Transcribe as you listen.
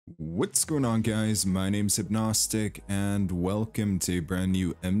What's going on, guys? My name's Hypnostic and welcome to a brand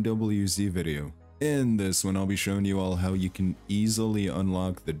new MW3 video. In this one I'll be showing you all how you can easily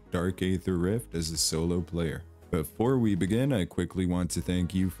unlock the Dark Aether Rift as a solo player. Before we begin, I quickly want to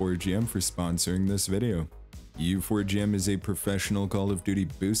thank U4GM for sponsoring this video. U4GM is a professional Call of Duty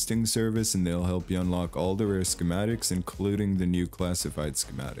boosting service and they'll help you unlock all the rare schematics, including the new classified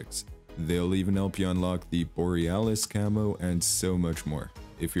schematics. They'll even help you unlock the Borealis camo and so much more.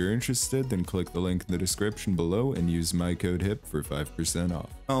 If you're interested, then click the link in the description below and use my code HIP for 5% off.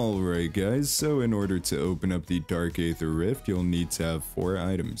 Alright guys, so in order to open up the Dark Aether Rift, you'll need to have 4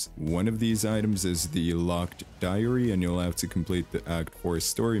 items. One of these items is the Locked Diary, and you'll have to complete the Act 4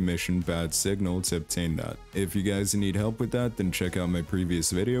 story mission, Bad Signal, to obtain that. If you guys need help with that, then check out my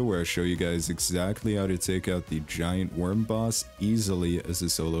previous video where I show you guys exactly how to take out the giant worm boss easily as a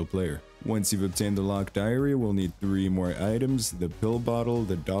solo player. Once you've obtained the Locked Diary, we'll need 3 more items: the pill bottle,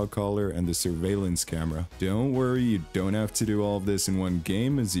 the dog collar, and the surveillance camera. Don't worry, you don't have to do all of this in one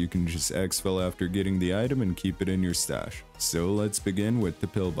game, as you can just exfil after getting the item and keep it in your stash. So let's begin with the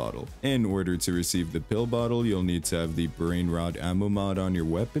pill bottle. In order to receive the pill bottle, you'll need to have the brain rod ammo mod on your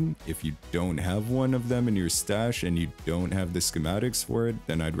weapon. If you don't have one of them in your stash and you don't have the schematics for it,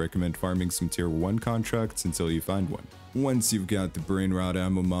 then I'd recommend farming some tier 1 contracts until you find one. Once you've got the brain rod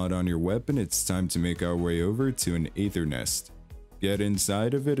ammo mod on your weapon, it's time to make our way over to an Aether nest. Get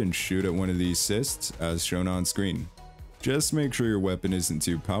inside of it and shoot at one of these cysts as shown on screen. Just make sure your weapon isn't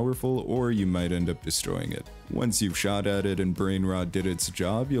too powerful or you might end up destroying it. Once you've shot at it and brain rod did its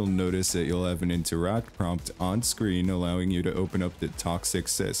job, you'll notice that you'll have an interact prompt on screen allowing you to open up the toxic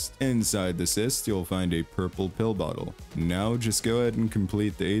cyst. Inside the cyst, you'll find a purple pill bottle. Now just go ahead and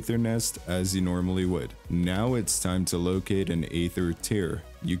complete the Aether nest as you normally would. Now it's time to locate an Aether tier.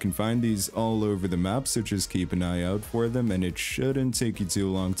 You can find these all over the map, so just keep an eye out for them and it shouldn't take you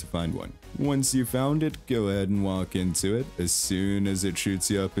too long to find one. Once you found it, go ahead and walk into it. As soon as it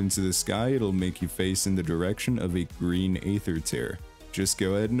shoots you up into the sky, it'll make you face in the direction of a green Aether tier. Just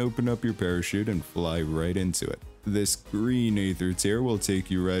go ahead and open up your parachute and fly right into it. This green Aether tier will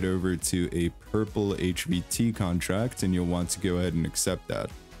take you right over to a purple HVT contract, and you'll want to go ahead and accept that.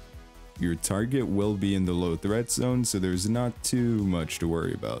 Your target will be in the low threat zone, so there's not too much to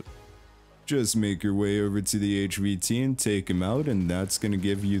worry about. Just make your way over to the HVT and take him out, and that's going to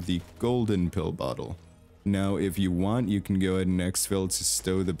give you the golden pill bottle. Now if you want, you can go ahead and exfil to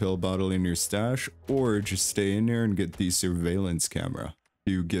stow the pill bottle in your stash, or just stay in there and get the surveillance camera.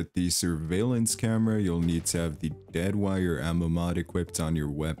 To get the surveillance camera, you'll need to have the dead wire ammo mod equipped on your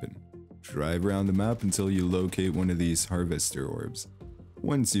weapon. Drive around the map until you locate one of these harvester orbs.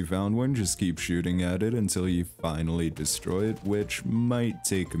 Once you found one, just keep shooting at it until you finally destroy it, which might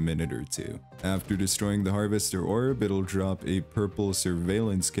take a minute or two. After destroying the harvester orb, it'll drop a purple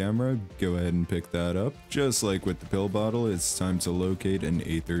surveillance camera. Go ahead and pick that up. Just like with the pill bottle, it's time to locate an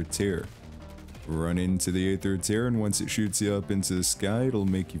Aether tier. Run into the Aether tier, and once it shoots you up into the sky, it'll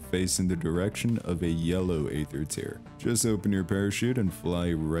make you face in the direction of a yellow Aether tier. Just open your parachute and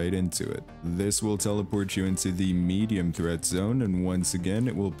fly right into it. This will teleport you into the medium threat zone, and once again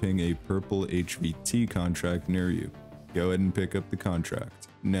it will ping a purple HVT contract near you. Go ahead and pick up the contract.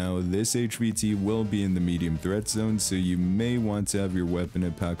 Now this HVT will be in the medium threat zone, so you may want to have your weapon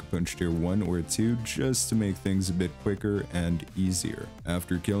at Pack-a-Punch tier 1 or 2 just to make things a bit quicker and easier.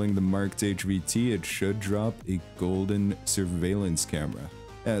 After killing the marked HVT, it should drop a golden surveillance camera.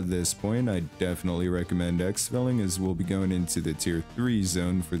 At this point, I definitely recommend exfilling, as we'll be going into the tier 3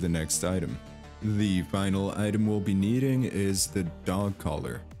 zone for the next item. The final item we'll be needing is the dog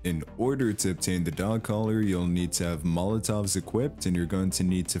collar. In order to obtain the dog collar, you'll need to have Molotovs equipped, and you're going to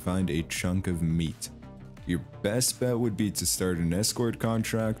need to find a chunk of meat. Your best bet would be to start an escort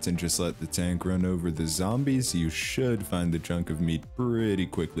contract and just let the tank run over the zombies. You should find the chunk of meat pretty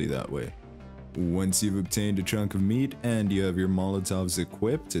quickly that way. Once you've obtained a chunk of meat and you have your Molotovs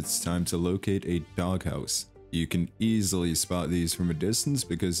equipped, it's time to locate a doghouse. You can easily spot these from a distance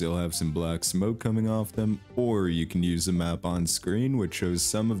because they'll have some black smoke coming off them, or you can use the map on screen which shows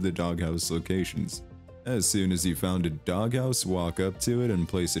some of the doghouse locations. As soon as you found a doghouse, walk up to it and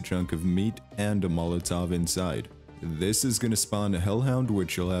place a chunk of meat and a Molotov inside. This is going to spawn a hellhound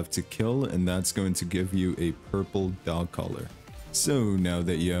which you'll have to kill, and that's going to give you a purple dog collar. So now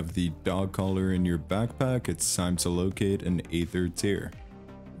that you have the dog collar in your backpack, it's time to locate an Aether tier.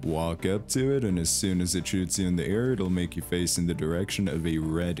 Walk up to it, and as soon as it shoots you in the air, it'll make you face in the direction of a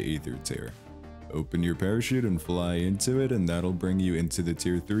red Aether tier. Open your parachute and fly into it, and that'll bring you into the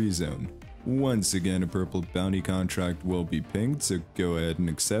tier 3 zone. Once again, a purple bounty contract will be pinged, so go ahead and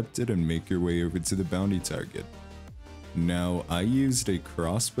accept it and make your way over to the bounty target. Now, I used a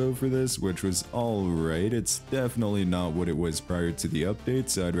crossbow for this, which was alright. It's definitely not what it was prior to the update,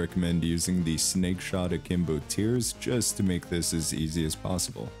 so I'd recommend using the snake shot akimbo tiers just to make this as easy as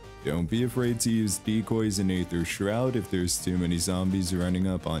possible. Don't be afraid to use decoys in Aether Shroud if there's too many zombies running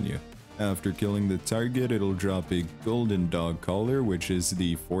up on you. After killing the target, it'll drop a golden dog collar, which is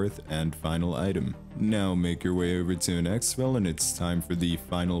the fourth and final item. Now make your way over to an exfil and it's time for the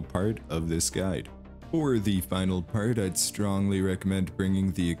final part of this guide. For the final part, I'd strongly recommend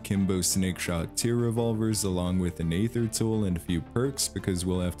bringing the Akimbo Snake Shot tier revolvers along with an Aether tool and a few perks because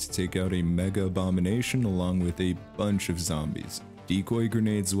we'll have to take out a Mega Abomination along with a bunch of zombies. Decoy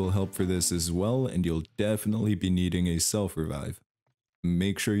grenades will help for this as well, and you'll definitely be needing a self-revive.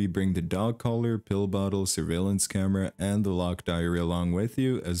 Make sure you bring the dog collar, pill bottle, surveillance camera, and the lock diary along with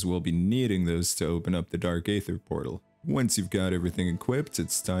you, as we'll be needing those to open up the Dark Aether portal. Once you've got everything equipped,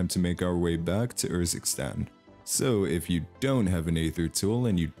 it's time to make our way back to Urzikstan. So if you don't have an Aether tool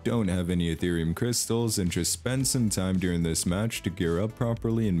and you don't have any Ethereum crystals, then just spend some time during this match to gear up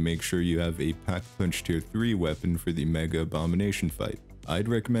properly and make sure you have a Pack Punch Tier 3 weapon for the Mega Abomination fight. I'd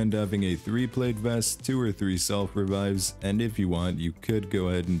recommend having a 3-plate vest, 2 or 3 self-revives, and if you want, you could go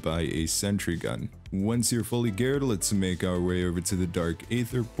ahead and buy a sentry gun. Once you're fully geared, let's make our way over to the Dark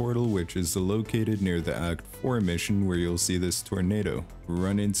Aether portal, which is located near the Act 4 mission where you'll see this tornado.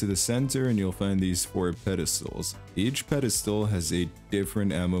 Run into the center and you'll find these 4 pedestals. Each pedestal has a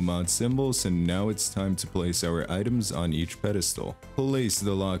different ammo mod symbol, so now it's time to place our items on each pedestal. Place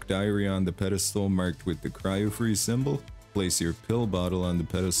the lock diary on the pedestal marked with the cryo-free symbol. Place your pill bottle on the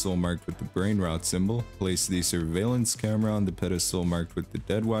pedestal marked with the brain rot symbol, place the surveillance camera on the pedestal marked with the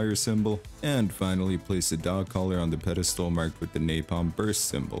dead wire symbol, and finally place a dog collar on the pedestal marked with the napalm burst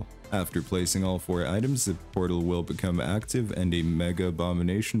symbol. After placing all 4 items, the portal will become active and a Mega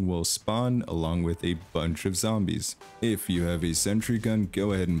Abomination will spawn along with a bunch of zombies. If you have a sentry gun,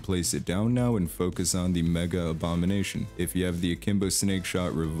 go ahead and place it down now and focus on the Mega Abomination. If you have the Akimbo Snake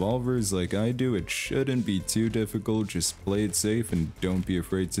Shot revolvers like I do, it shouldn't be too difficult, just play it safe and don't be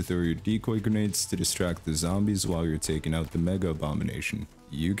afraid to throw your decoy grenades to distract the zombies while you're taking out the Mega Abomination.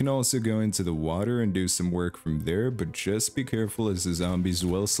 You can also go into the water and do some work from there, but just be careful as the zombies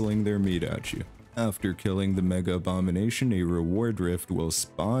will sling their meat at you. After killing the Mega Abomination, a reward rift will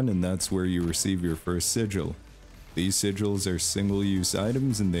spawn and that's where you receive your first sigil. These sigils are single-use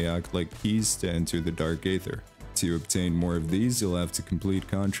items and they act like keys to enter the Dark Aether. To obtain more of these, you'll have to complete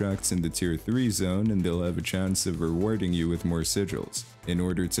contracts in the Tier 3 zone and they'll have a chance of rewarding you with more sigils. In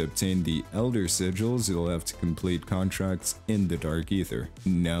order to obtain the Elder Sigils, you'll have to complete contracts in the Dark Aether.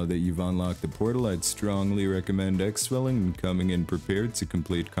 Now that you've unlocked the portal, I'd strongly recommend exfilling and coming in prepared to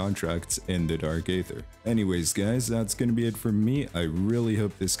complete contracts in the Dark Aether. Anyways guys, that's gonna be it from me. I really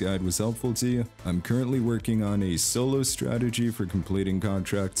hope this guide was helpful to you. I'm currently working on a solo strategy for completing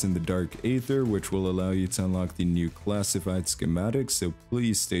contracts in the Dark Aether, which will allow you to unlock the new classified schematics, so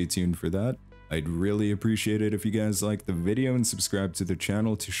please stay tuned for that. I'd really appreciate it if you guys like the video and subscribe to the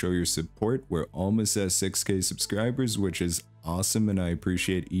channel to show your support. We're almost at 6K subscribers, which is awesome, and I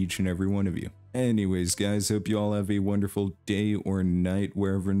appreciate each and every one of you. Anyways guys, hope you all have a wonderful day or night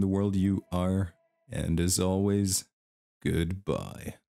wherever in the world you are, and as always, goodbye.